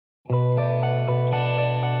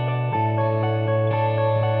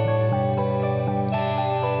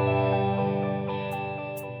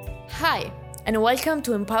and welcome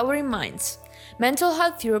to Empowering Minds, Mental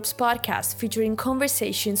Health Europe's podcast featuring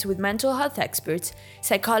conversations with mental health experts,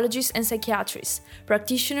 psychologists and psychiatrists,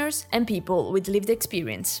 practitioners, and people with lived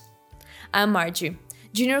experience. I'm Margie,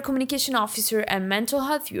 Junior Communication Officer at Mental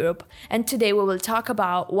Health Europe, and today we will talk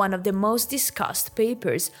about one of the most discussed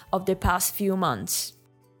papers of the past few months.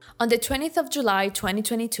 On the 20th of July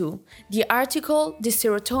 2022, the article The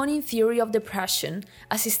Serotonin Theory of Depression,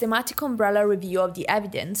 a systematic umbrella review of the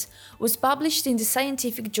evidence, was published in the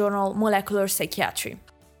scientific journal Molecular Psychiatry.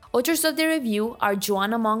 Authors of the review are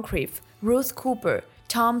Joanna Moncrief, Ruth Cooper,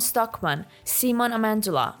 Tom Stockman, Simon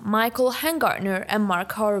Amendola, Michael Hengartner, and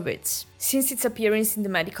Mark Horowitz. Since its appearance in the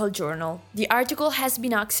medical journal, the article has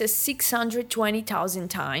been accessed 620,000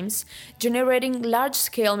 times, generating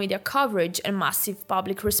large-scale media coverage and massive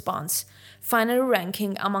public response, finally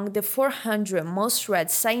ranking among the 400 most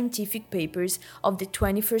read scientific papers of the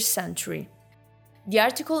 21st century. The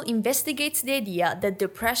article investigates the idea that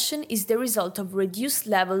depression is the result of reduced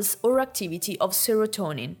levels or activity of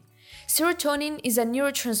serotonin. Serotonin is a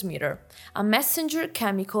neurotransmitter, a messenger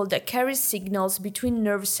chemical that carries signals between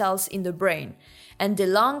nerve cells in the brain, and the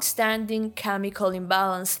long-standing chemical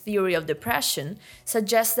imbalance theory of depression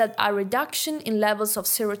suggests that a reduction in levels of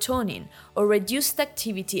serotonin or reduced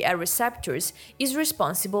activity at receptors is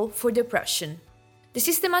responsible for depression. The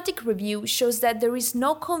systematic review shows that there is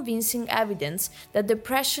no convincing evidence that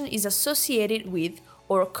depression is associated with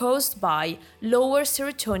or caused by lower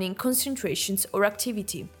serotonin concentrations or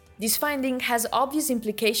activity. This finding has obvious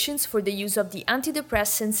implications for the use of the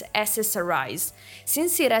antidepressants SSRIs,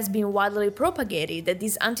 since it has been widely propagated that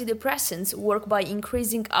these antidepressants work by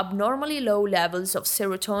increasing abnormally low levels of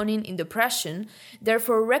serotonin in depression,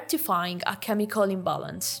 therefore rectifying a chemical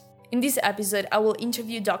imbalance. In this episode, I will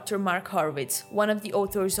interview Dr. Mark Horowitz, one of the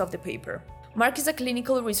authors of the paper. Mark is a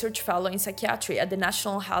clinical research fellow in psychiatry at the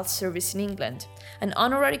National Health Service in England, an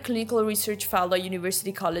honorary clinical research fellow at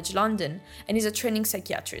University College London, and is a training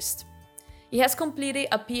psychiatrist. He has completed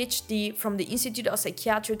a PhD from the Institute of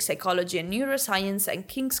Psychiatric Psychology and Neuroscience at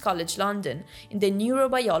King's College London in the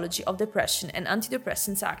neurobiology of depression and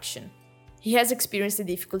antidepressants action. He has experienced the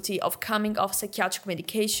difficulty of coming off psychiatric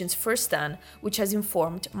medications firsthand, which has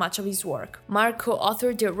informed much of his work. Mark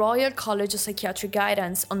co-authored the Royal College of Psychiatry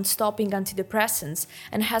Guidance on Stopping Antidepressants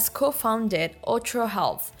and has co-founded Otro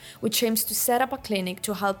Health, which aims to set up a clinic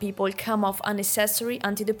to help people come off unnecessary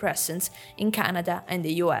antidepressants in Canada and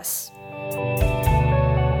the US.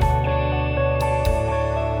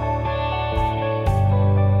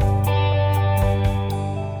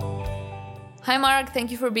 Hi Mark, thank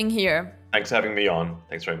you for being here. Thanks for having me on.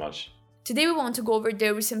 Thanks very much. Today we want to go over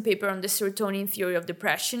the recent paper on the serotonin theory of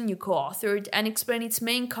depression you co-authored and explain its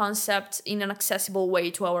main concept in an accessible way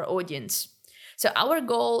to our audience. So our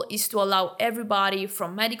goal is to allow everybody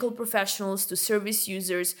from medical professionals to service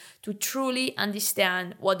users to truly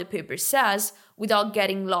understand what the paper says without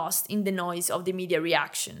getting lost in the noise of the media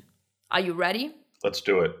reaction. Are you ready? Let's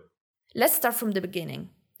do it. Let's start from the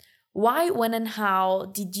beginning. Why, when, and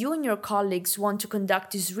how did you and your colleagues want to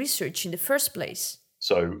conduct this research in the first place?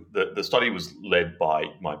 So the study was led by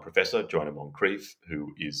my professor, Joanna Moncrief,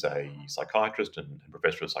 who is a psychiatrist and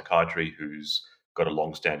professor of psychiatry who's got a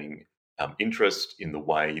long-standing interest in the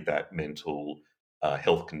way that mental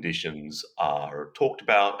health conditions are talked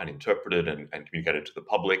about and interpreted and communicated to the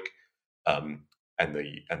public, and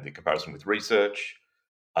the comparison with research.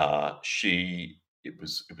 It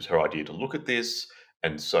was her idea to look at this.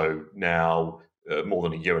 And so now, more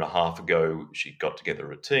than a year and a half ago, she got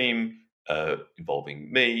together a team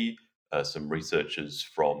involving me, some researchers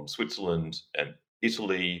from Switzerland and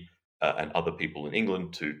Italy, and other people in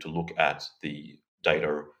England to look at the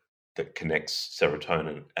data that connects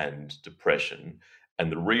serotonin and depression.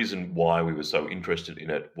 And the reason why we were so interested in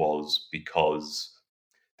it was because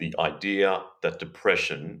the idea that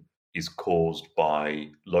depression is caused by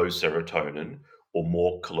low serotonin, or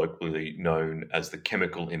more colloquially known as the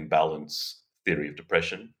chemical imbalance theory of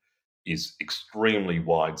depression, is extremely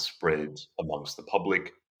widespread amongst the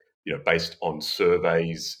public. Based on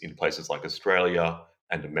surveys in places like Australia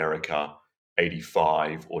and America,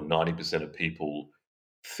 85 or 90% of people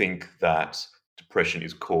think that depression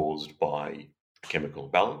is caused by chemical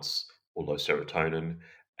imbalance or low serotonin.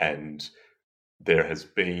 And there has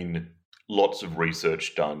been lots of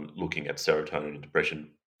research done looking at serotonin and depression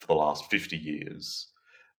for the last 50 years.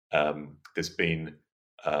 There's been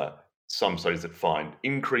some studies that find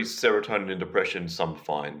increased serotonin in depression, some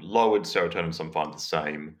find lowered serotonin, some find the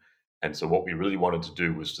same. And so what we really wanted to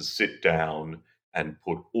do was to sit down and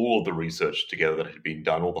put all of the research together that had been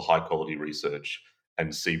done, all the high quality research,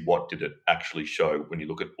 and see what did it actually show when you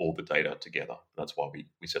look at all the data together. That's why we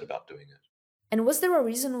set about doing it. And was there a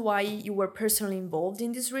reason why you were personally involved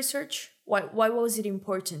in this research? Why was it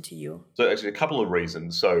important to you? So actually, a couple of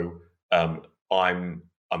reasons. So um, I'm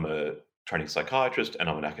a training psychiatrist, and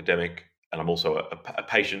I'm an academic, and I'm also a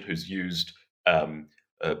patient who's used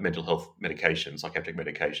mental health medications, psychiatric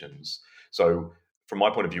medications. So from my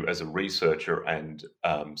point of view, as a researcher and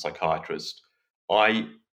psychiatrist, I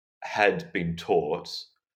had been taught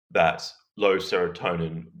that low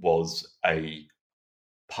serotonin was a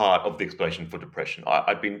part of the explanation for depression.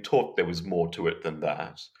 I'd been taught there was more to it than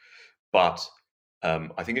that, but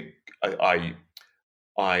I think it.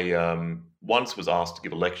 I once was asked to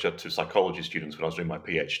give a lecture to psychology students when I was doing my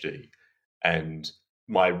PhD, and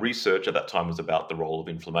my research at that time was about the role of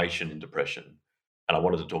inflammation in depression. And I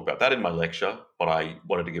wanted to talk about that in my lecture, but I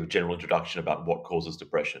wanted to give a general introduction about what causes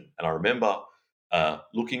depression. And I remember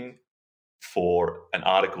looking for an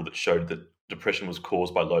article that showed that depression was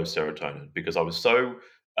caused by low serotonin because I was so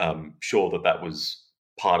sure that that was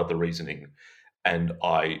part of the reasoning. And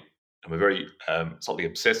I am a very slightly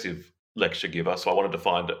obsessive lecture giver, so I wanted to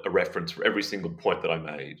find a reference for every single point that I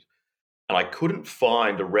made. And I couldn't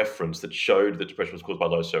find a reference that showed that depression was caused by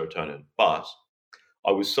low serotonin. But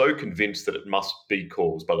I was so convinced that it must be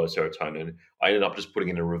caused by low serotonin, I ended up just putting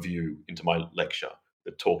in a review into my lecture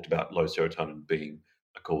that talked about low serotonin being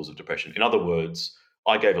a cause of depression. In other words,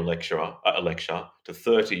 I gave a lecture to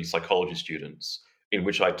 30 psychology students in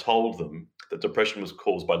which I told them that depression was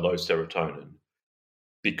caused by low serotonin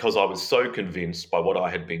because I was so convinced by what I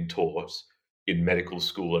had been taught in medical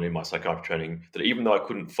school and in my psychiatry training that even though I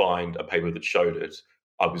couldn't find a paper that showed it,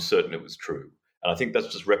 I was certain it was true. And I think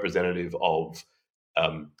that's just representative of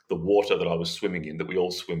the water that I was swimming in, that we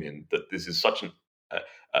all swim in, that this is such a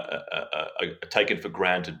taken for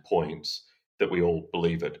granted point that we all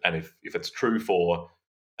believe it. And if it's true for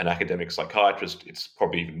an academic psychiatrist, it's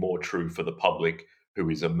probably even more true for the public who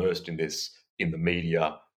is immersed in this in the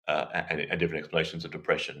media and different explanations of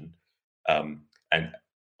depression. And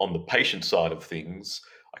on the patient side of things,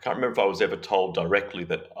 I can't remember if I was ever told directly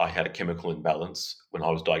that I had a chemical imbalance when I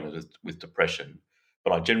was diagnosed with depression,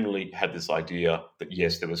 but I generally had this idea that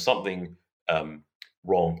yes, there was something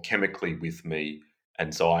wrong chemically with me,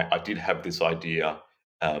 and so I did have this idea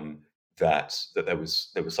that there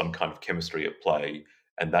was some kind of chemistry at play,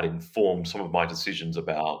 and that informed some of my decisions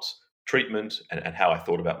about treatment and how I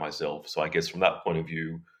thought about myself. So I guess from that point of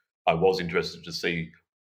view, I was interested to see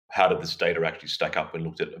how did this data actually stack up when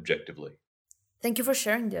looked at objectively. Thank you for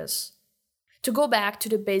sharing this. To go back to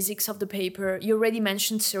the basics of the paper, you already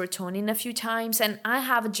mentioned serotonin a few times, and I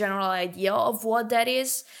have a general idea of what that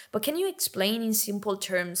is, but can you explain in simple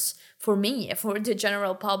terms for me, for the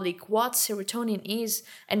general public, what serotonin is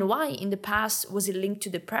and why in the past was it linked to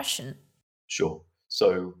depression? Sure.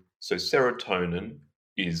 So serotonin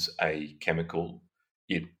is a chemical.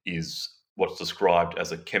 It is what's described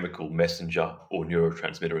as a chemical messenger or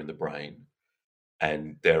neurotransmitter in the brain.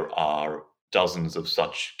 And there are dozens of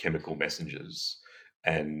such chemical messengers.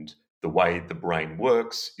 And the way the brain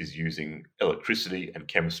works is using electricity and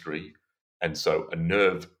chemistry. And so a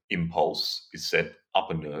nerve impulse is sent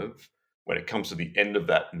up a nerve. When it comes to the end of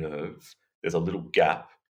that nerve, there's a little gap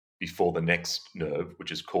before the next nerve,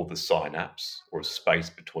 which is called the synapse, or a space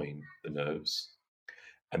between the nerves.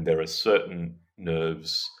 And there are certain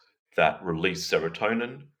nerves that release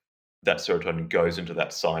serotonin. That serotonin goes into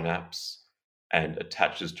that synapse and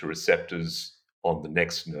attaches to receptors on the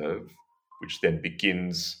next nerve, which then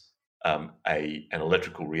begins an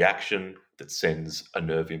electrical reaction that sends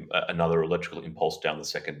another electrical impulse down the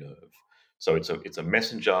second nerve. So it's a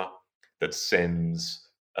messenger that sends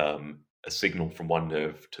a signal from one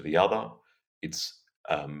nerve to the other. It's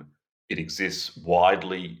it exists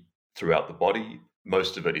widely throughout the body.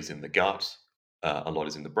 Most of it is in the gut. A lot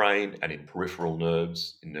is in the brain and in peripheral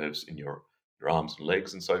nerves, in nerves in your arms and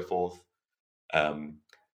legs and so forth. Um,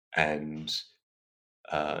 and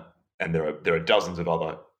uh, and there are dozens of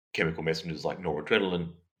other chemical messengers like noradrenaline,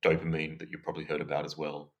 dopamine that you've probably heard about as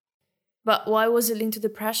well. But why was it linked to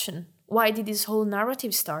depression? Why did this whole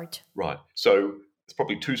narrative start? Right. So there's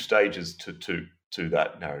probably two stages to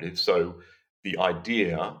that narrative. So the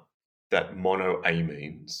idea that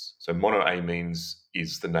monoamines, so monoamines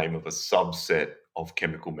is the name of a subset of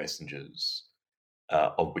chemical messengers,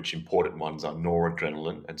 of which important ones are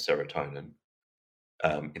noradrenaline and serotonin.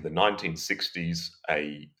 In the 1960s,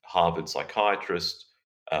 a Harvard psychiatrist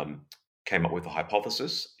came up with a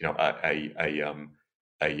hypothesis,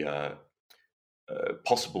 a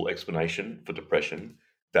possible explanation for depression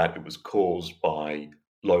that it was caused by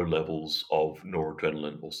low levels of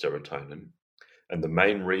noradrenaline or serotonin. And the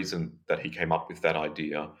main reason that he came up with that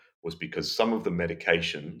idea was because some of the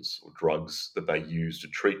medications or drugs that they use to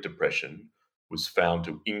treat depression was found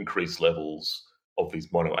to increase levels of these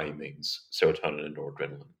monoamines, serotonin and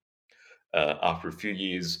noradrenaline. After a few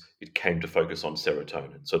years, it came to focus on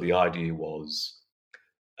serotonin. So the idea was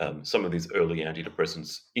some of these early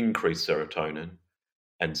antidepressants increase serotonin.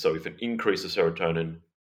 And so if an increase of serotonin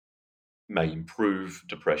may improve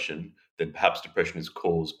depression, then perhaps depression is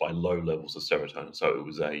caused by low levels of serotonin. So it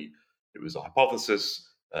was a hypothesis,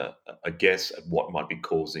 a guess at what might be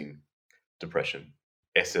causing depression.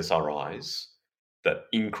 SSRIs that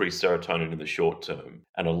increase serotonin in the short term,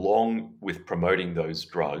 and along with promoting those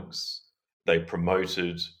drugs, they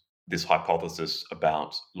promoted this hypothesis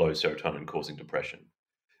about low serotonin causing depression.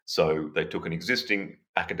 So they took an existing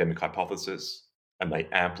academic hypothesis and they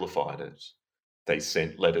amplified it. They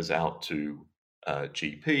sent letters out to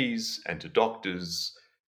GPs and to doctors.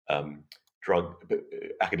 Drug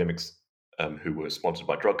academics who were sponsored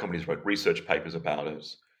by drug companies wrote research papers about it.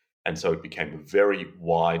 And so it became a very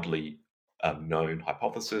widely known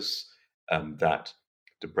hypothesis that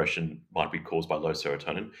depression might be caused by low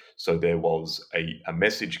serotonin. So there was a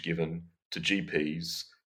message given to GPs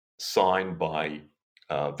signed by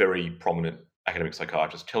very prominent academic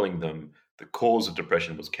psychiatrists telling them the cause of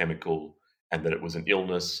depression was chemical and that it was an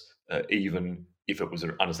illness, even if it was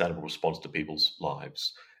an understandable response to people's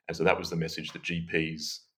lives. And so that was the message that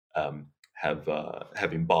GPs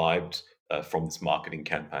have imbibed from this marketing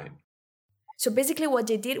campaign. So basically what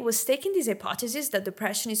they did was taking this hypothesis that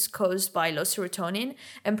depression is caused by low serotonin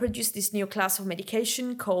and produce this new class of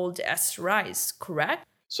medication called SSRIs, correct?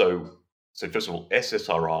 So first of all,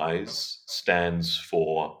 SSRIs stands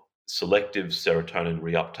for selective serotonin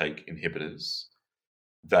reuptake inhibitors.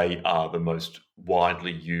 They are the most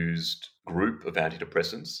widely used group of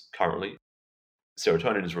antidepressants currently.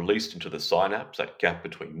 Serotonin is released into the synapse, that gap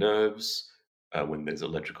between nerves, when there's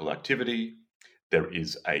electrical activity. There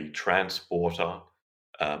is a transporter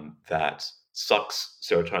that sucks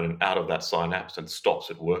serotonin out of that synapse and stops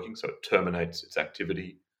it working, so it terminates its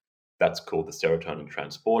activity. That's called the serotonin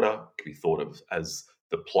transporter. It can be thought of as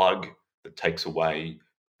the plug that takes away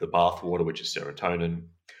the bathwater, which is serotonin.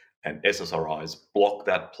 And SSRIs block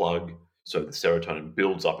that plug, so the serotonin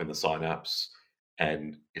builds up in the synapse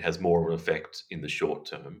and it has more of an effect in the short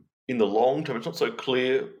term. In the long term, it's not so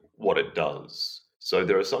clear what it does. So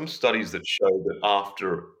there are some studies that show that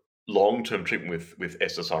after long-term treatment with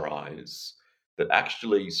SSRIs, that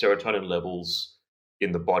actually serotonin levels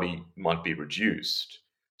in the body might be reduced.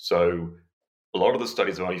 So a lot of the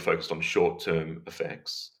studies are only focused on short-term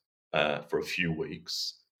effects for a few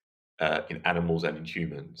weeks in animals and in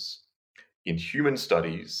humans. In human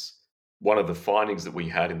studies, one of the findings that we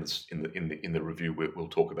had in the review we'll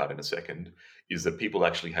talk about in a second is that people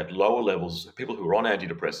actually had lower levels. People who were on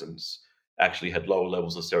antidepressants actually had lower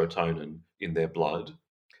levels of serotonin in their blood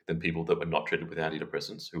than people that were not treated with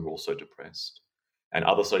antidepressants who were also depressed. And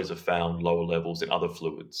other studies have found lower levels in other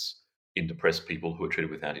fluids in depressed people who are treated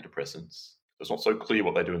with antidepressants. It's not so clear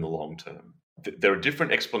what they do in the long term. There are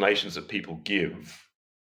different explanations that people give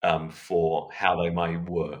for how they may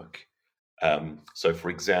work. So, for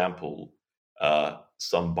example,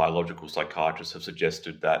 some biological psychiatrists have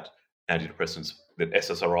suggested that antidepressants, that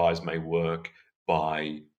SSRIs may work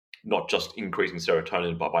by not just increasing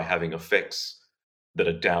serotonin, but by having effects that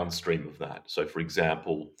are downstream of that. So, for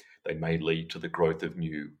example, they may lead to the growth of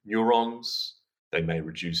new neurons, they may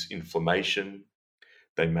reduce inflammation,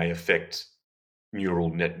 they may affect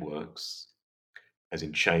neural networks, as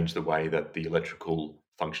in change the way that the electrical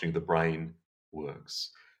functioning of the brain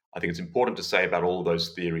works. I think it's important to say about all of those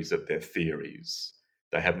theories that they're theories.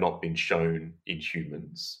 They have not been shown in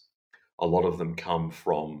humans. A lot of them come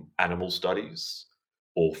from animal studies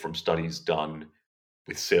or from studies done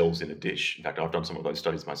with cells in a dish. In fact, I've done some of those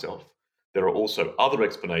studies myself. There are also other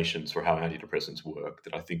explanations for how antidepressants work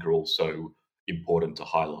that I think are also important to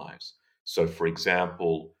highlight. So, for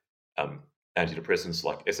example, antidepressants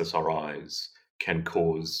like SSRIs can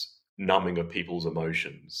cause numbing of people's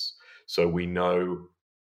emotions. So we know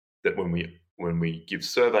that when we give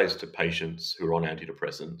surveys to patients who are on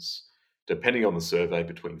antidepressants, depending on the survey,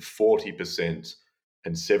 between 40%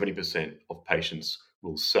 and 70% of patients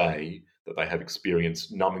will say that they have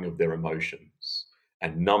experienced numbing of their emotions.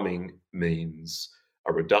 And numbing means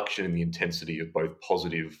a reduction in the intensity of both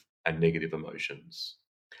positive and negative emotions.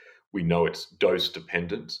 We know it's dose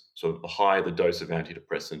dependent, so that the higher the dose of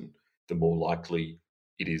antidepressant, the more likely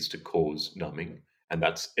it is to cause numbing. And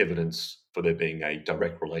that's evidence for there being a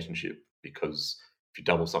direct relationship, because if you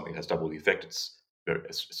double something, it has double the effect. It's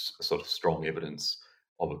a sort of strong evidence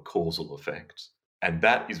of a causal effect. And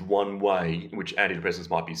that is one way in which antidepressants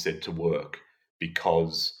might be said to work,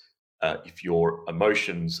 because If your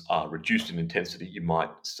emotions are reduced in intensity, you might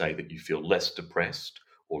say that you feel less depressed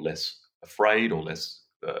or less afraid or less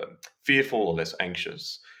fearful or less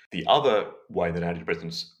anxious. The other way that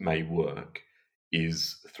antidepressants may work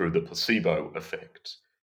is through the placebo effect,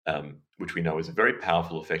 which we know is a very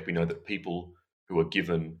powerful effect. We know that people who are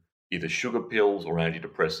given either sugar pills or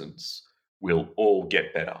antidepressants will all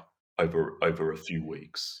get better over a few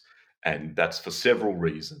weeks. And that's for several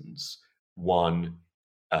reasons. One,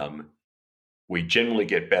 we generally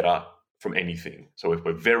get better from anything. So if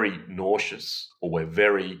we're very nauseous or we have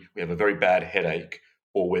a very bad headache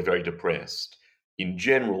or we're very depressed, in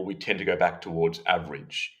general, we tend to go back towards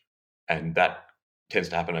average. And that tends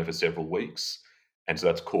to happen over several weeks. And so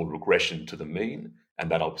that's called regression to the mean. And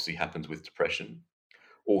that obviously happens with depression.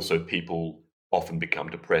 Also, people often become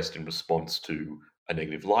depressed in response to a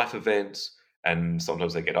negative life event. And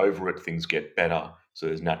sometimes they get over it, things get better. So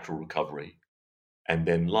there's natural recovery. And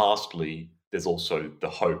then lastly, there's also the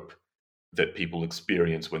hope that people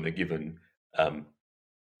experience when they're given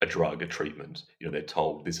a drug, a treatment. They're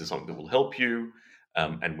told this is something that will help you,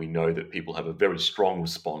 and we know that people have a very strong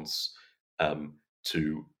response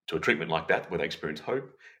to a treatment like that, where they experience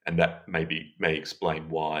hope, and that may explain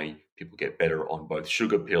why people get better on both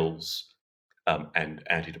sugar pills and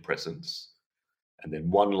antidepressants. And then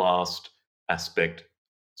one last aspect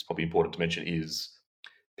it's probably important to mention is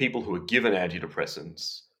people who are given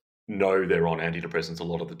antidepressants know they're on antidepressants a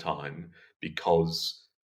lot of the time because,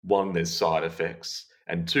 one, there's side effects,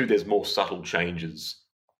 and two, there's more subtle changes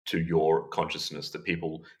to your consciousness that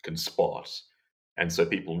people can spot. And so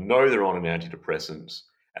people know they're on an antidepressant,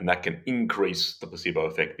 and that can increase the placebo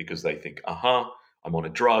effect because they think, I'm on a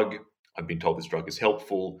drug, I've been told this drug is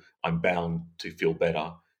helpful, I'm bound to feel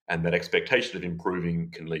better, and that expectation of improving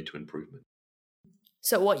can lead to improvement.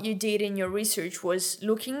 So what you did in your research was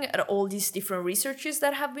looking at all these different researches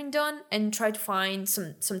that have been done and try to find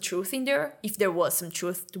some truth in there, if there was some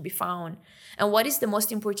truth to be found. And what is the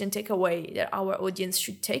most important takeaway that our audience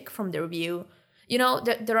should take from the review?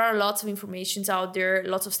 There are lots of informations out there,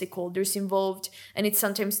 lots of stakeholders involved, and it's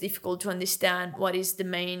sometimes difficult to understand what is the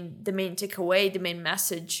main takeaway, the main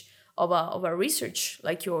message of a research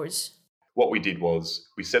like yours. What we did was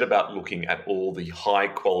we set about looking at all the high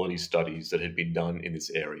quality studies that had been done in this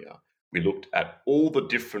area. We looked at all the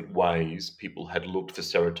different ways people had looked for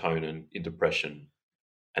serotonin in depression.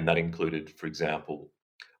 And that included, for example,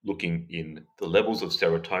 looking in the levels of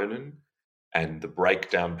serotonin and the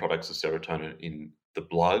breakdown products of serotonin in the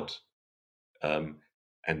blood and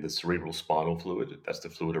the cerebral spinal fluid, that's the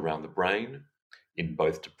fluid around the brain, in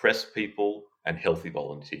both depressed people and healthy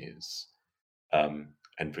volunteers.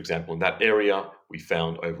 And for example, in that area, we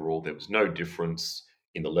found overall there was no difference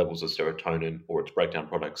in the levels of serotonin or its breakdown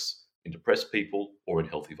products in depressed people or in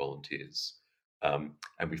healthy volunteers. And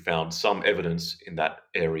we found some evidence in that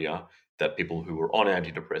area that people who were on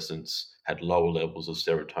antidepressants had lower levels of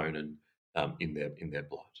serotonin in their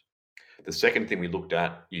blood. The second thing we looked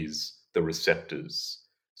at is the receptors.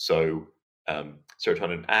 So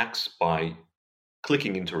serotonin acts by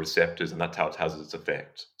clicking into receptors, and that's how it has its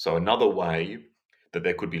effect. So another way that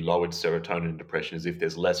there could be lowered serotonin in depression is if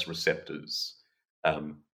there's less receptors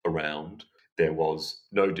around. There was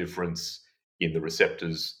no difference in the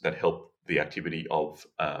receptors that help the activity of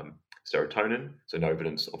serotonin, so no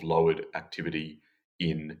evidence of lowered activity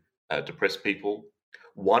in depressed people.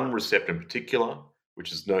 One receptor in particular,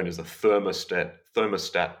 which is known as the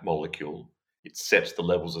thermostat molecule, it sets the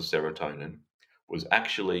levels of serotonin, was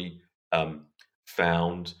actually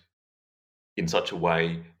found in such a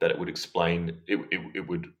way that it would explain,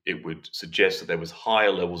 it would suggest that there was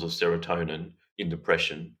higher levels of serotonin in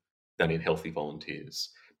depression than in healthy volunteers.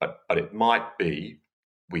 But it might be,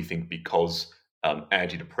 we think, because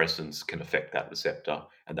antidepressants can affect that receptor,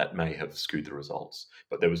 and that may have skewed the results.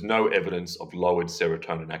 But there was no evidence of lowered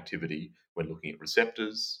serotonin activity when looking at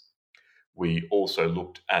receptors. We also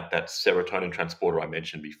looked at that serotonin transporter I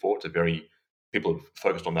mentioned before. People have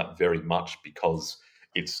focused on that very much because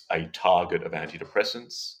it's a target of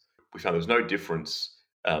antidepressants. We found there's no difference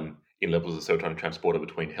in levels of serotonin transporter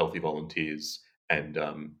between healthy volunteers and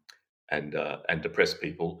depressed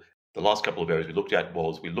people. The last couple of areas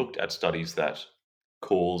we looked at studies that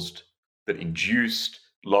induced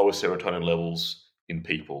lower serotonin levels in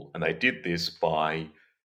people, and they did this by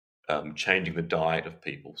changing the diet of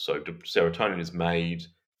people. So serotonin is made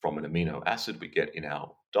from an amino acid we get in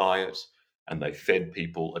our diet, and they fed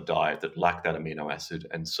people a diet that lacked that amino acid.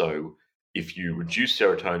 And so if you reduce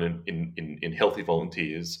serotonin in healthy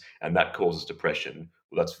volunteers and that causes depression,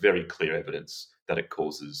 well, that's very clear evidence that it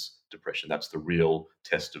causes depression. That's the real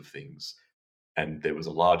test of things. And there was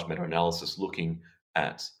a large meta-analysis looking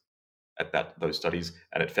at at those studies,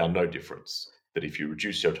 and it found no difference. That if you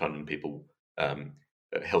reduce serotonin in people,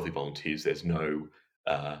 healthy volunteers, there's no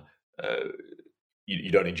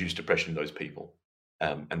you don't induce depression in those people.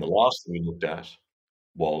 And the last thing we looked at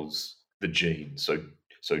was the genes.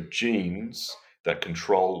 So genes that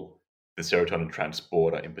control the serotonin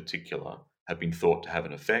transporter in particular have been thought to have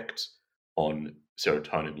an effect on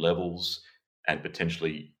serotonin levels and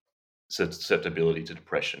potentially susceptibility to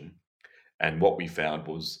depression. And what we found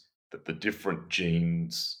was that the different gene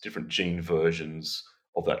versions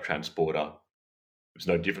of that transporter, there's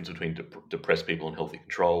no difference between depressed people and healthy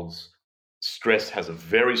controls. Stress has a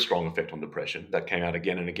very strong effect on depression. That came out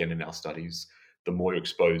again and again in our studies. The more you're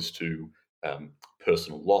exposed to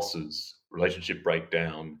personal losses, relationship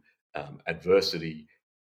breakdown, adversity,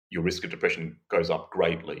 your risk of depression goes up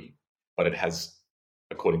greatly. But it has,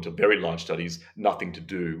 according to very large studies, nothing to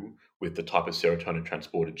do with the type of serotonin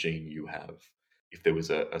transporter gene you have. If there was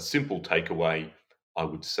a simple takeaway, I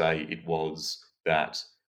would say it was that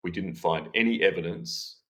we didn't find any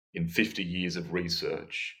evidence in 50 years of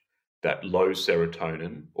research that low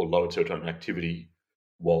serotonin or lower serotonin activity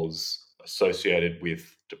was associated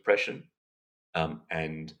with depression.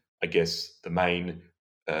 And I guess the main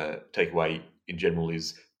takeaway in general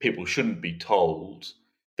is people shouldn't be told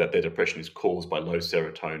that their depression is caused by low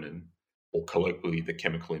serotonin or colloquially the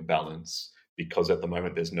chemical imbalance, because at the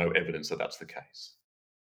moment there's no evidence that that's the case.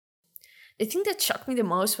 The thing that shocked me the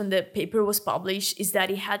most when the paper was published is that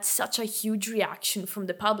it had such a huge reaction from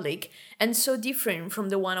the public and so different from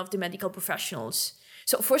the one of the medical professionals.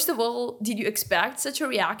 So first of all, did you expect such a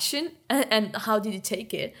reaction, and how did you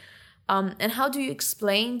take it? And how do you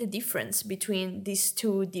explain the difference between these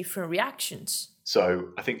two different reactions? So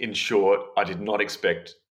I think in short, I did not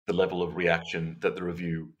expect the level of reaction that the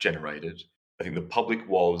review generated. I think the public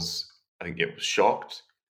was shocked.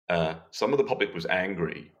 Some of the public was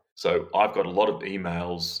angry. So I've got a lot of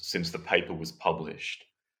emails since the paper was published,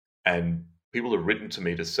 and people have written to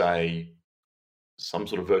me to say some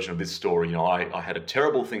sort of version of this story. I had a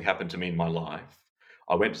terrible thing happen to me in my life.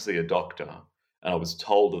 I went to see a doctor, and I was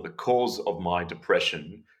told that the cause of my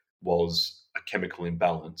depression was a chemical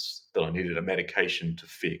imbalance that I needed a medication to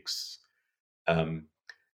fix.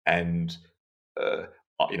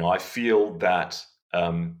 I feel that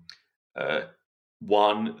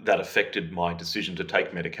one, that affected my decision to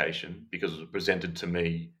take medication because it was presented to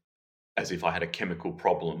me as if I had a chemical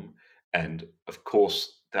problem. And of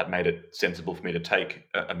course, that made it sensible for me to take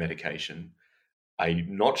a medication.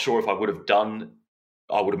 I'm not sure if I would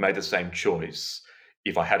have made the same choice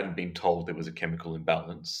if I hadn't been told there was a chemical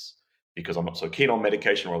imbalance, because I'm not so keen on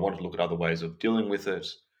medication, or I wanted to look at other ways of dealing with it.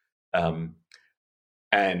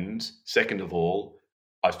 And second of all,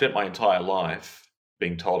 I've spent my entire life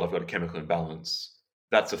being told I've got a chemical imbalance.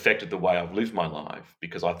 That's affected the way I've lived my life,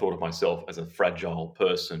 because I thought of myself as a fragile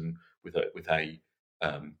person with a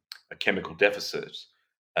chemical deficit.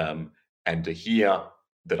 And to hear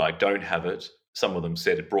that I don't have it, some of them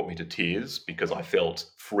said it brought me to tears because I felt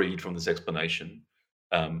freed from this explanation.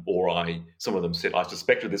 Some of them said, I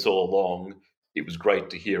suspected this all along. It was great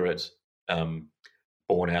to hear it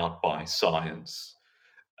borne out by science.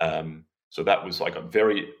 So that was like a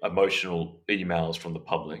very emotional emails from the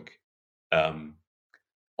public.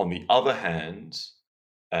 On the other hand,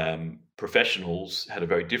 professionals had a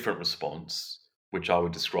very different response, which I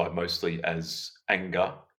would describe mostly as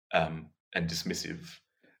anger and dismissive.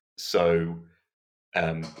 So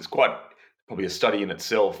it's quite probably a study in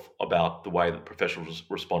itself about the way that professionals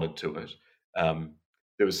responded to it.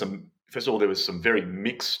 First of all, there was some very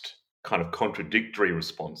mixed kind of contradictory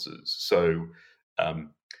responses. So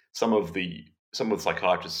some of the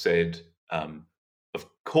psychiatrists said, of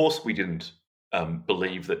course we didn't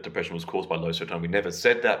believe that depression was caused by low serotonin. We never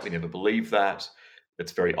said that. We never believed that.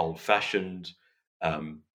 It's very old-fashioned.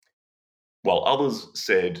 While others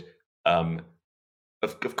said,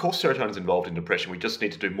 of course serotonin is involved in depression. We just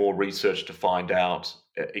need to do more research to find out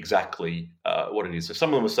exactly what it is. So some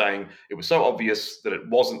of them were saying it was so obvious that it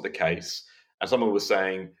wasn't the case, and some of them were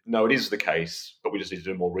saying, no, it is the case, but we just need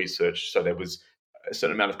to do more research. So there was a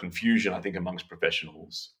certain amount of confusion, I think, amongst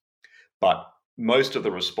professionals. But most of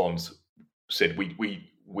the response said we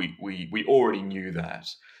already knew that.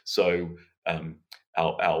 So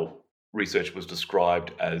our research was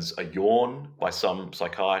described as a yawn by some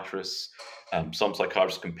psychiatrists. Some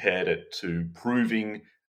psychiatrists compared it to proving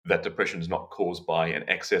that depression is not caused by an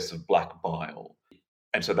excess of black bile.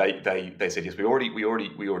 And so they said, yes, we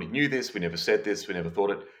already knew this. We never said this. We never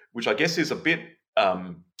thought it, which I guess is a bit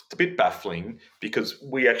it's a bit baffling, because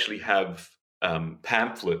we actually have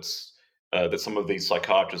pamphlets that some of these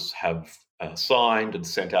psychiatrists have signed and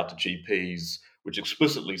sent out to GPs, which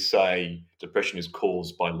explicitly say depression is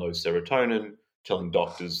caused by low serotonin, telling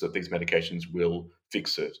doctors that these medications will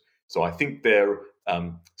fix it. So I think they're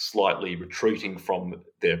slightly retreating from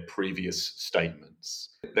their previous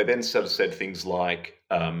statements. They then sort of said things like,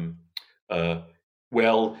 even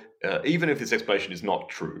if this explanation is not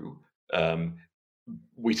true,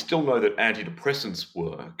 we still know that antidepressants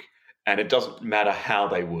work, and it doesn't matter how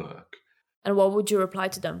they work. And what would you reply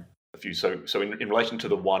to them? So in relation to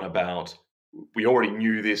the one about, we already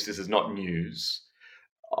knew this is not news,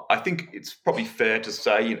 I think it's probably fair to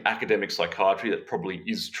say in academic psychiatry that probably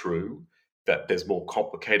is true, that there's more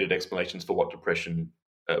complicated explanations for what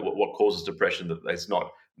causes depression,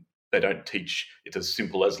 that they don't teach it's as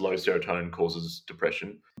simple as low serotonin causes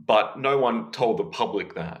depression. But no one told the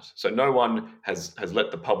public that. So no one has let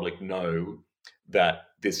the public know that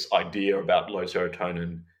this idea about low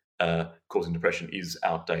serotonin causing depression is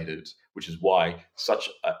outdated, which is why such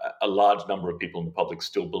a large number of people in the public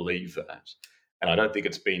still believe that. And I don't think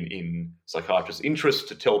it's been in psychiatrists' interest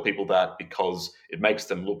to tell people that, because it makes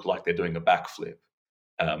them look like they're doing a backflip,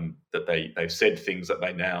 that they've said things that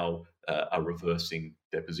they now are reversing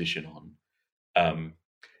their position on.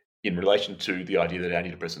 In relation to the idea that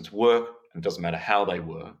antidepressants work, and it doesn't matter how they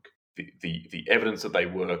work, the evidence that they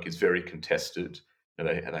work is very contested.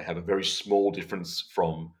 They have a very small difference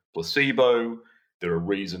from placebo. There are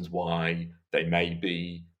reasons why they may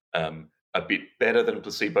be a bit better than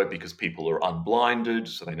placebo, because people are unblinded,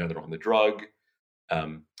 so they know they're on the drug.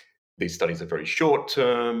 These studies are very short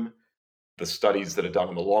term. The studies that are done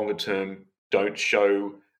in the longer term don't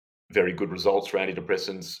show very good results for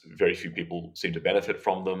antidepressants. Very few people seem to benefit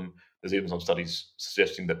from them. There's even some studies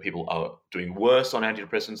suggesting that people are doing worse on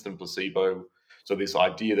antidepressants than placebo. So this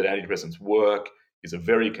idea that antidepressants work is a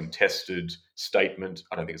very contested statement.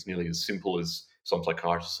 I don't think it's nearly as simple as some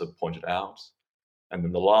psychiatrists have pointed out. And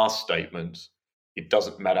then the last statement, it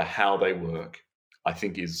doesn't matter how they work, I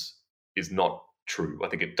think is not true. I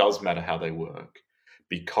think it does matter how they work,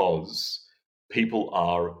 because people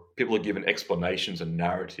are given explanations and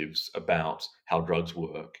narratives about how drugs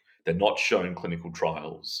work. They're not shown clinical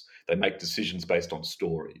trials. They make decisions based on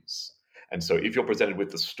stories. And so if you're presented with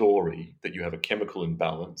the story that you have a chemical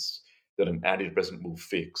imbalance that an antidepressant will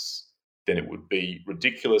fix, then it would be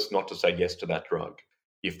ridiculous not to say yes to that drug.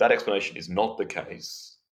 If that explanation is not the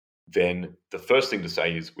case, then the first thing to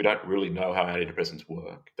say is we don't really know how antidepressants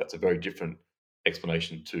work. That's a very different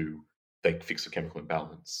explanation to they fix a chemical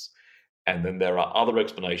imbalance. And then there are other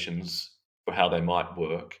explanations for how they might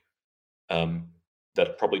work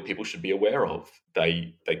that probably people should be aware of.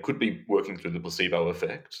 They could be working through the placebo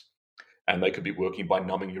effect, and they could be working by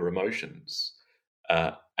numbing your emotions.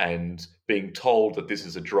 And being told that this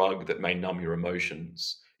is a drug that may numb your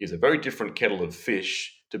emotions is a very different kettle of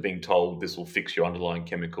fish to being told this will fix your underlying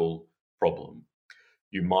chemical problem.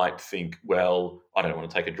 You might think, well, I don't want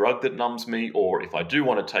to take a drug that numbs me, or if I do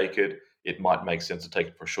want to take it, it might make sense to take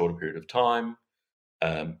it for a shorter period of time.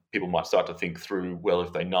 People might start to think through, well,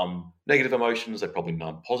 if they numb negative emotions, they probably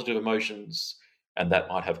numb positive emotions, and that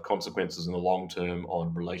might have consequences in the long term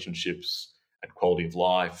on relationships and quality of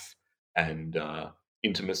life and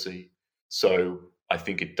intimacy. So I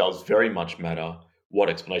think it does very much matter what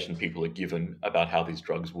explanation people are given about how these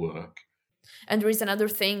drugs work. And there is another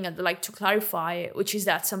thing I'd like to clarify, which is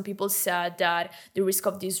that some people said that the risk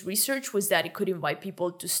of this research was that it could invite people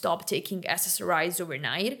to stop taking SSRIs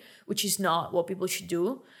overnight, which is not what people should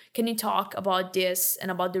do. Can you talk about this and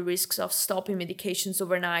about the risks of stopping medications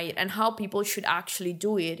overnight and how people should actually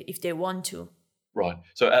do it if they want to? Right.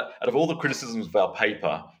 So out of all the criticisms of our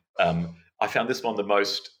paper, I found this one the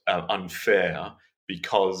most unfair,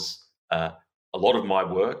 because a lot of my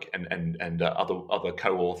work and other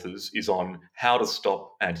co-authors is on how to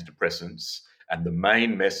stop antidepressants. And the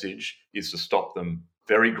main message is to stop them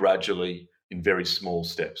very gradually in very small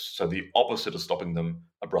steps. So the opposite of stopping them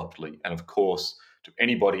abruptly. And of course, to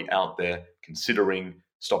anybody out there considering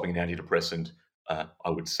stopping an antidepressant, I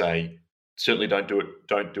would say certainly don't do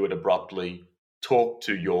it abruptly. Talk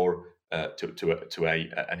to your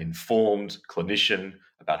an informed clinician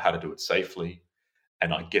about how to do it safely.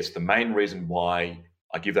 And I guess the main reason why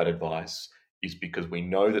I give that advice is because we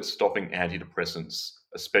know that stopping antidepressants,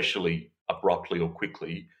 especially abruptly or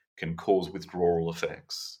quickly, can cause withdrawal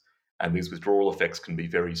effects. And these withdrawal effects can be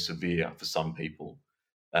very severe for some people.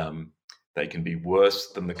 They can be worse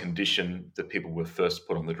than the condition that people were first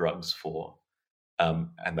put on the drugs for.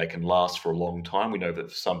 And they can last for a long time. We know that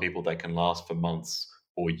for some people, they can last for months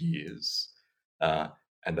or years.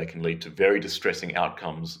 And they can lead to very distressing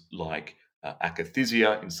outcomes like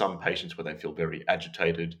akathisia in some patients, where they feel very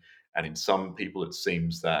agitated. And in some people, it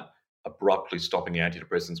seems that abruptly stopping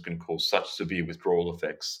antidepressants can cause such severe withdrawal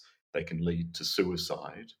effects they can lead to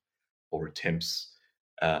suicide or attempts.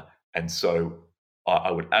 Uh, and so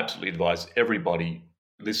I would absolutely advise everybody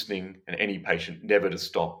listening and any patient never to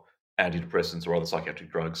stop antidepressants or other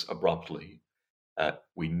psychiatric drugs abruptly.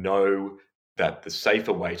 We know that the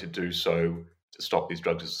safer way to do so to stop these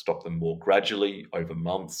drugs is to stop them more gradually over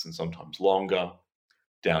months and sometimes longer,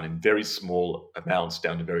 down in very small amounts,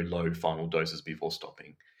 down to very low final doses before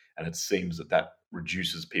stopping. And it seems that that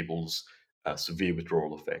reduces people's severe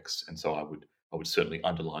withdrawal effects. And so I would certainly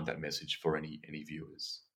underline that message for any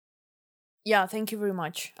viewers. Yeah, thank you very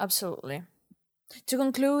much. Absolutely. To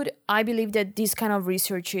conclude, I believe that these kind of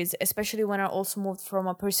researches, especially when are also moved from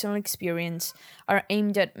a personal experience, are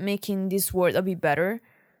aimed at making this world a bit better.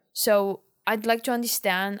 So I'd like to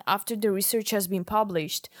understand, after the research has been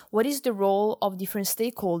published, what is the role of different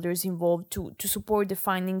stakeholders involved to support the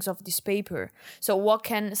findings of this paper? So what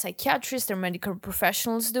can psychiatrists or medical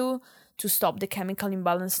professionals do to stop the chemical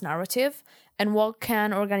imbalance narrative? And what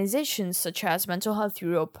can organizations such as Mental Health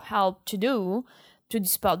Europe help to do to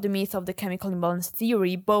dispel the myth of the chemical imbalance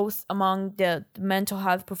theory, both among the mental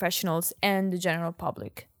health professionals and the general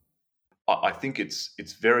public? I think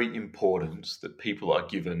it's very important that people are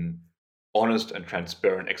given honest and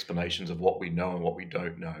transparent explanations of what we know and what we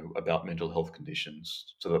don't know about mental health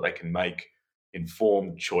conditions so that they can make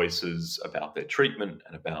informed choices about their treatment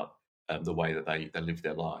and about the way that they live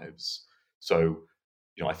their lives. So,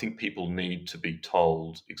 I think people need to be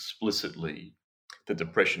told explicitly that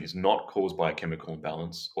depression is not caused by a chemical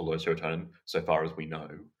imbalance or low serotonin, so far as we know.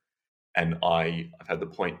 And I've had the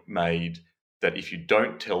point made that if you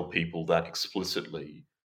don't tell people that explicitly,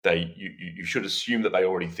 you should assume that they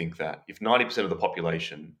already think that. If 90% of the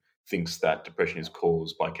population thinks that depression is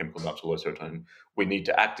caused by chemical imbalance or low serotonin, we need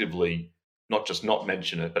to actively not just not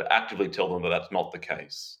mention it, but actively tell them that that's not the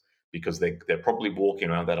case, because they're probably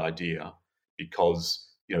walking around that idea because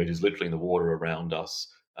it is literally in the water around us.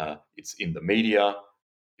 It's in the media.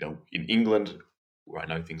 In England, where I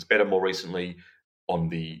know things better more recently, on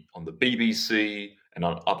the BBC and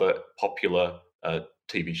on other popular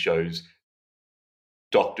TV shows,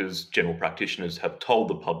 doctors, general practitioners have told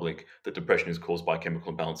the public that depression is caused by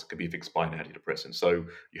chemical imbalance that can be fixed by an antidepressant. So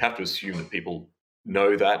you have to assume that people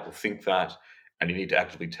know that or think that, and you need to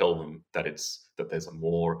actively tell them that there's a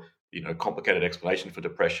more complicated explanation for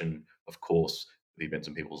depression. Of course, the events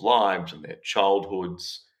in people's lives and their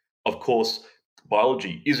childhoods. Of course,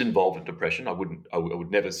 biology is involved in depression. I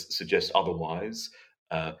would never suggest otherwise.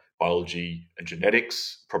 Biology and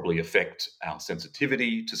genetics probably affect our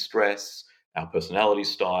sensitivity to stress, our personality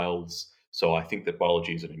styles. So I think that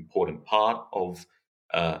biology is an important part of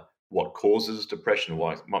what causes depression,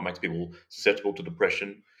 what makes people susceptible to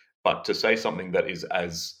depression. But to say something that is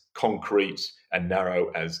as concrete and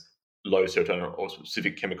narrow as low serotonin or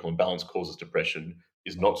specific chemical imbalance causes depression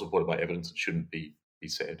is not supported by evidence. It shouldn't be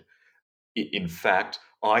said. In fact,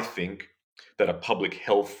 I think that a public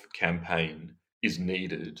health campaign is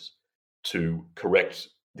needed to correct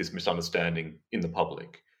this misunderstanding in the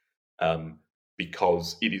public,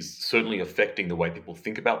 because it is certainly affecting the way people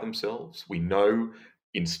think about themselves. We know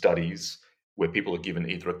in studies where people are given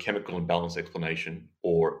either a chemical imbalance explanation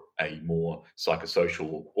or a more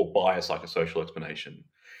psychosocial or biopsychosocial explanation,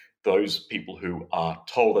 those people who are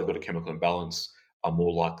told they've got a chemical imbalance are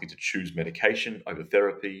more likely to choose medication over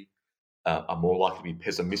therapy, are more likely to be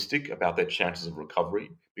pessimistic about their chances of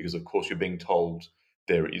recovery because, of course, you're being told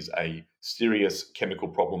there is a serious chemical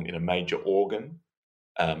problem in a major organ.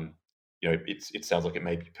 It sounds like it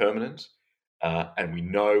may be permanent, and we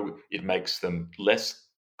know it makes them less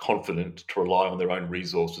confident to rely on their own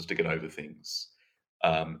resources to get over things.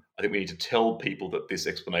 I think we need to tell people that this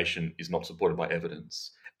explanation is not supported by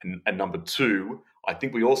evidence. And number two, I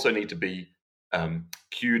think we also need to be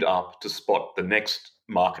queued up to spot the next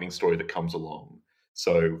marketing story that comes along.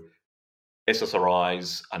 So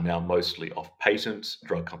SSRIs are now mostly off patent.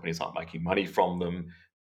 Drug companies aren't making money from them.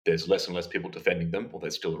 There's less and less people defending them, or they're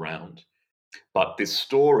still around. But this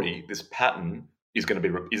story, this pattern, is going to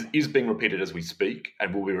be is being repeated as we speak,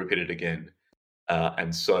 and will be repeated again.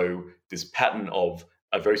 And so this pattern of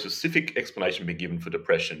a very specific explanation being given for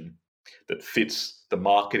depression that fits the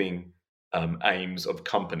marketing aims of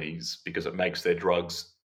companies because it makes their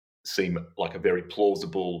drugs seem like a very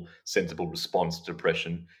plausible, sensible response to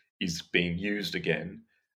depression is being used again.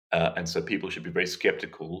 And so people should be very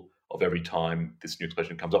skeptical of every time this new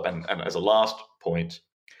explanation comes up. And as a last point,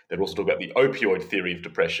 they're also talking about the opioid theory of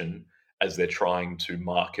depression as they're trying to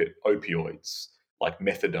market opioids like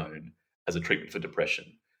methadone as a treatment for depression.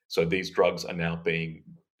 So these drugs are now being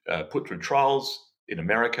put through trials in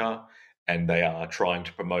America, and they are trying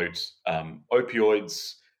to promote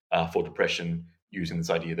opioids for depression, using this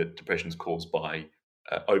idea that depression is caused by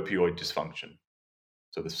opioid dysfunction.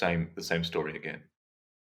 So the same story again.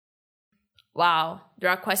 Wow, there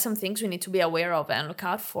are quite some things we need to be aware of and look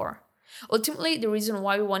out for. Ultimately, the reason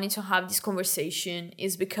why we wanted to have this conversation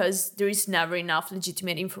is because there is never enough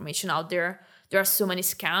legitimate information out there. There are so many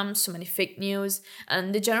scams, so many fake news,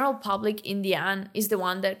 and the general public in the end is the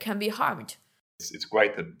one that can be harmed. It's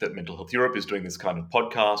great that Mental Health Europe is doing this kind of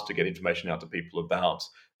podcast to get information out to people about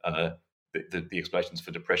the explanations for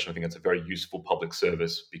depression. I think it's a very useful public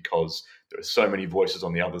service because there are so many voices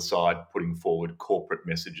on the other side putting forward corporate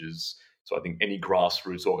messages. So I think any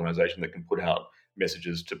grassroots organisation that can put out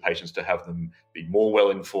messages to patients to have them be more well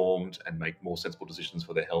informed and make more sensible decisions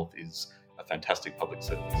for their health is a fantastic public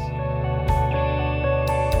service.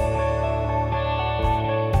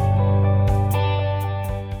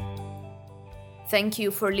 Thank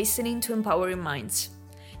you for listening to Empowering Minds.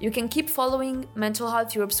 You can keep following Mental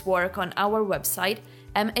Health Europe's work on our website,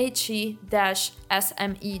 mhe-sme.org,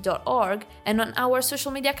 and on our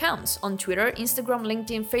social media accounts on Twitter, Instagram,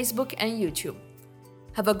 LinkedIn, Facebook, and YouTube.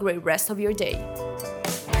 Have a great rest of your day.